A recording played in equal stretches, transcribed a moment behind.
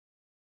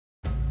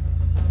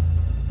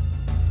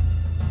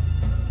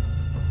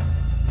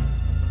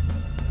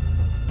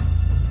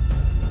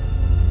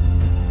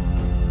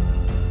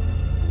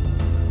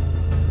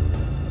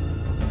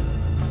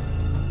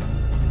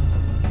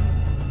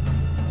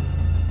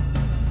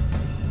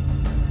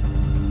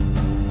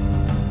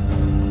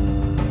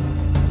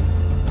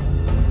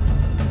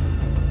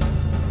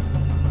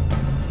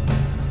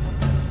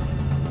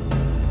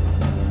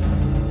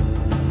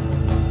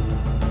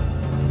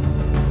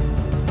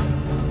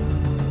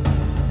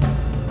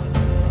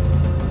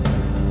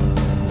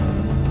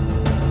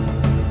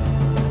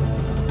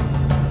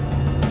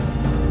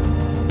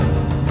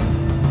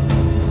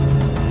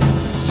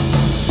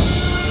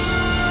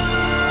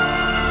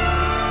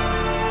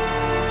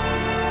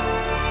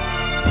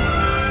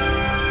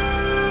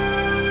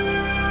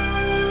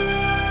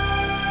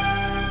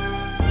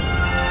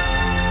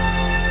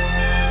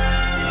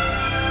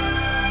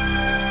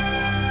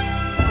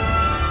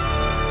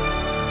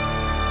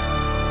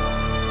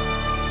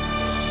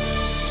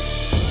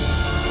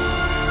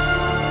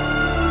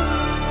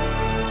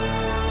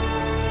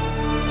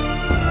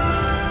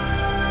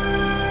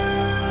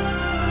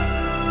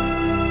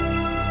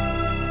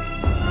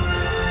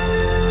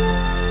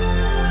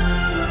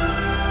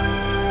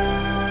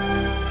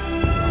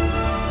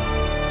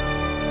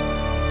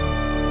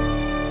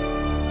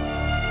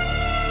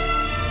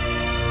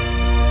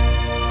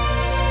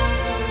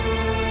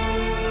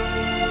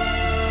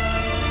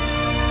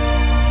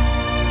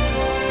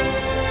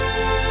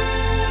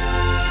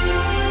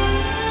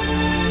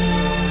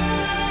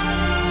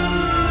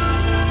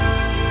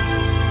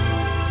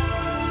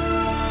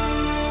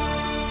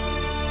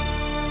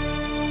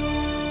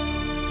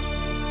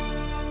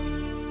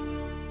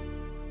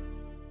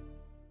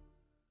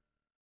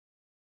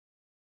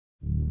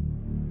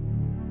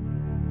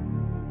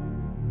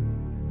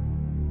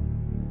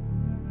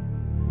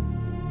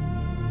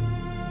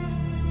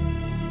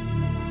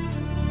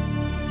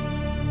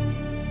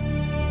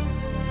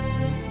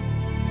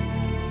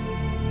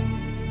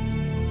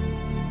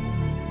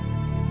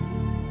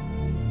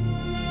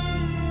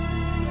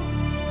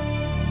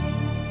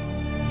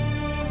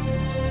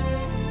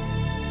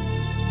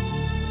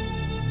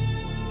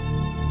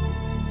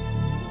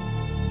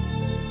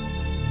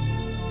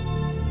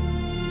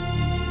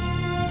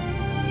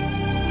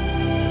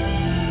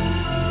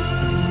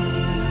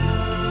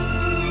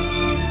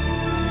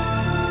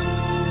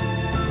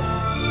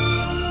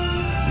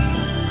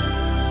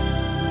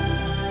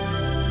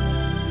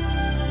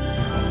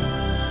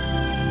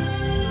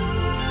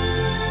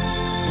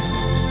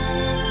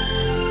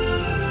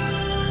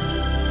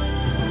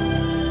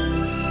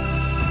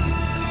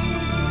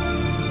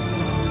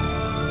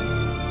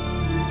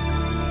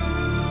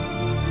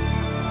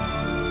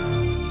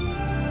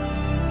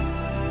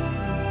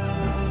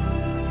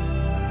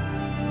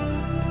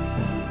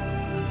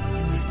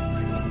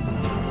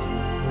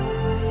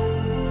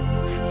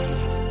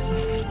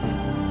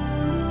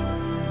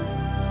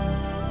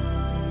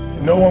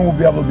no one will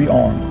be able to be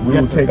armed. We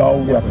will take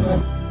all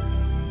weapons.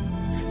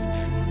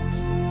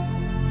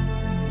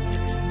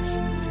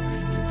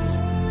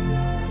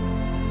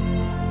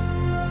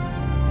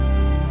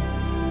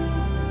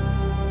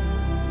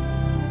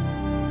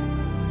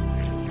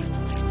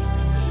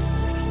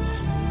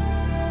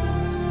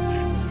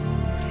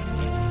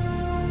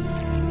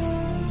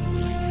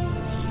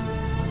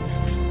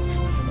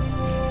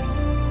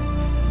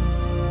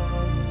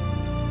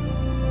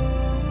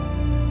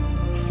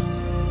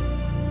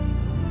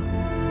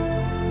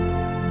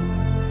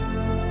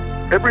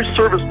 Every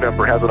service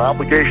member has an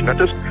obligation, not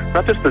just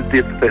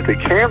that they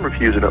can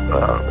refuse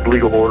a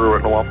legal order or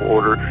an unlawful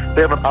order.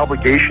 They have an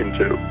obligation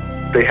to.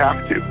 They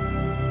have to.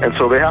 And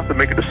so they have to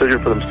make a decision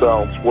for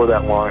themselves where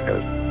that line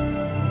is.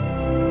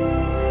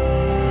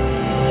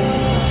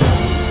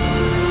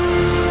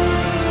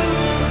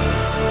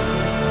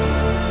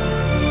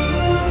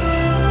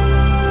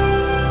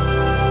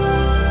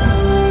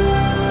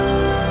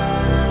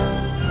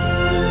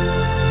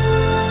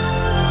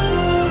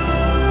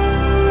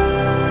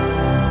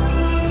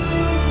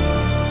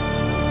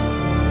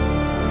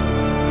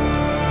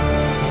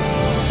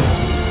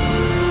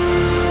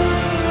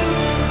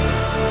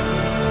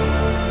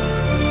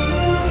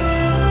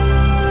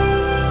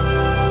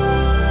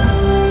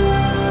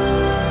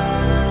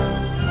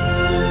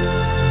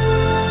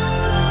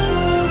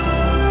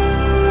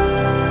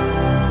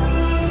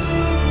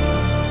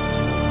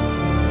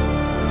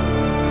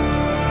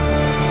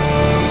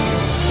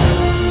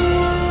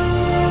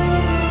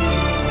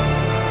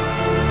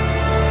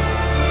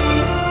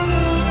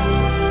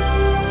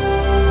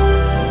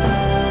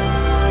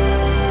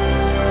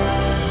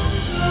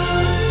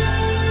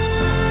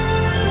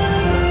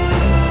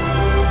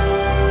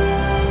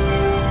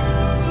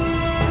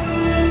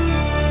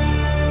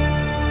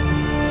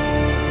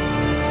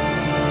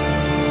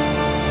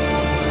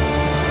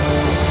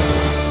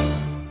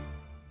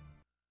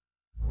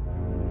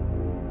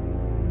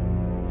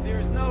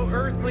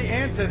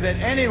 That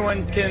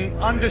anyone can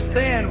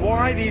understand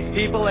why these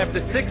people,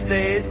 after 6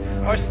 days,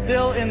 are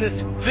still in this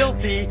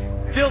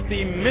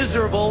filthy,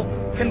 miserable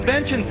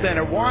convention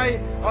center. Why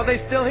are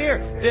they still here?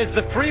 There's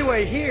the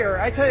freeway here.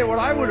 I tell you what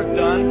I would have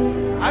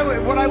done,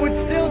 what I would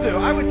still do.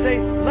 I would say,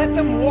 let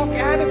them walk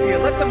out of here.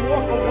 Let them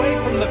walk away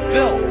from the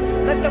filth.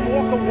 Let them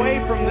walk away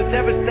from the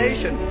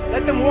devastation.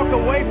 Let them walk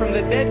away from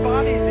the dead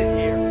bodies in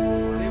here.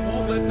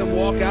 Let them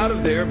walk out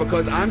of there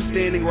because I'm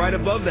standing right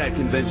above that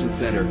convention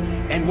center,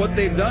 and what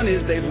they've done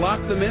is they've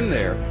locked them in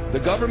there. The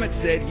government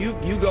said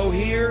you go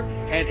here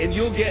and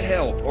you'll get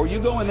help, or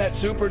you go in that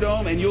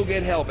Superdome and you'll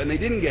get help, and they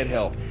didn't get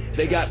help.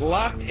 They got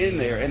locked in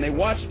there, and they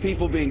watched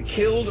people being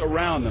killed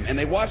around them, and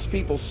they watched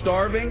people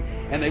starving,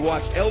 and they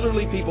watched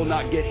elderly people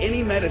not get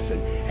any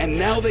medicine, and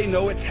now they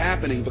know it's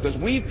happening because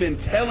we've been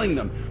telling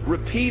them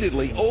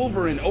repeatedly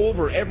over and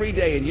over every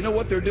day. And you know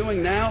what they're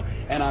doing now?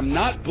 And I'm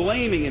not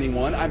blaming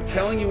anyone. I'm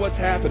telling you what's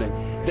happening.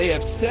 They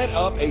have set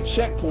up a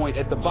checkpoint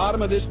at the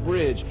bottom of this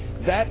bridge.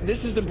 This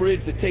is the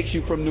bridge that takes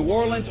you from New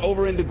Orleans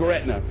over into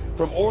Gretna,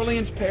 from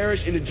Orleans Parish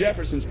into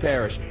Jefferson's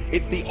Parish.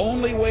 It's the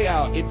only way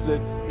out. It's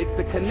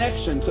the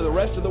connection to the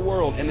rest of the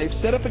world. And they've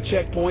set up a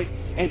checkpoint,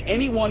 and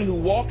anyone who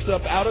walks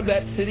up out of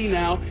that city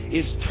now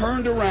is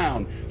turned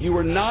around. You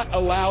are not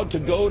allowed to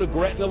go to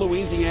Gretna,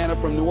 Louisiana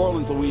from New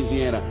Orleans,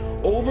 Louisiana.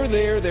 Over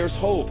there, there's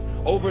hope.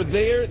 Over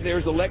there,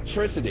 there's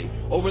electricity.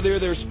 Over there,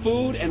 there's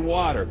food and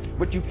water.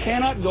 But you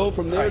cannot go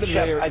from there to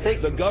there. I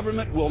think the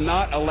government will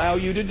not allow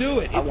you to do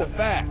it. It's a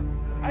fact.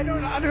 I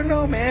don't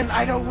know, man.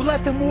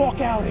 Let them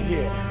walk out of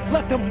here.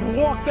 Let them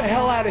walk the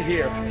hell out of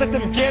here. Let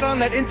them get on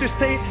that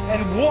interstate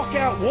and walk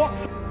out.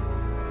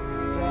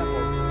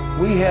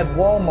 We had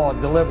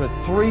Walmart deliver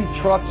 3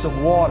 trucks of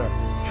water,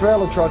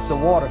 trailer trucks of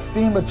water.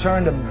 FEMA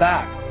turned them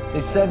back.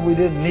 They said we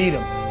didn't need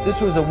them. This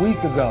was a week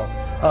ago.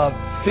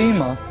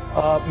 FEMA,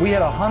 we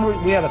had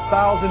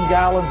 1,000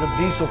 gallons of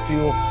diesel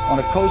fuel on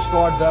a Coast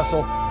Guard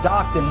vessel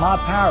docked in my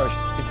parish.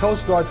 The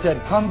Coast Guard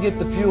said, come get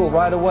the fuel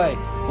right away.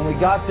 When we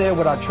got there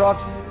with our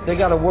trucks, they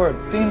got a word.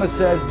 FEMA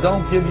says,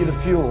 don't give you the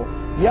fuel.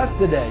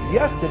 Yesterday,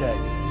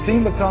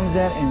 FEMA comes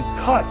in and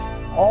cuts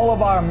all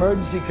of our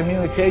emergency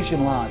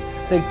communication lines.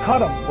 They cut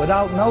them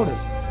without notice.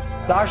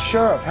 Our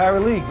sheriff, Harry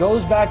Lee,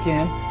 goes back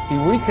in, he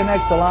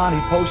reconnects the line,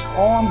 he posts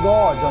armed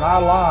guards on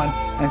our line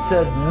and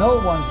says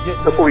no one's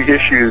getting... Before we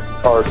issued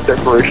our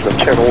declaration of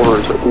 10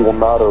 orders that we will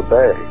not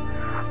obey.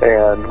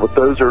 And what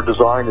those are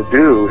designed to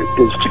do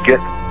is to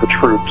get the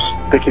troops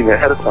thinking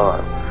ahead of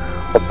time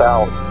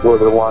about where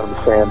the line of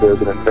the sand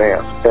is in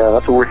advance. And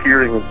that's what we're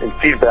hearing in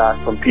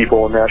feedback from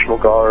people in National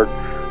Guard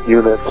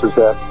units, is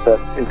that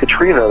in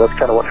Katrina, that's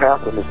kind of what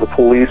happened, is the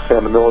police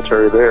and the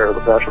military there,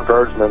 the National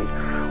Guardsmen,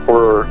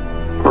 were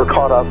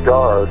caught off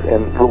guard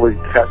and really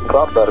hadn't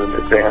thought about it in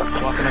advance.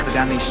 Walking up and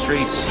down these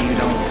streets, you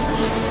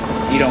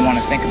don't want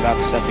to think about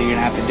the stuff that you're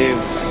going to have to do.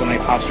 Somebody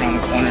pops around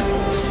the corner.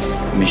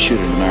 I mean, shoot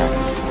an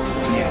American.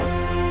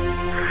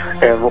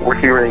 Yeah. And what we're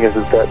hearing is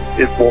that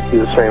it won't be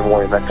the same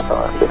way next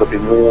time. There'll be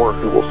more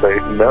who will say,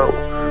 no,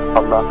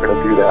 I'm not going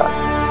to do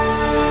that.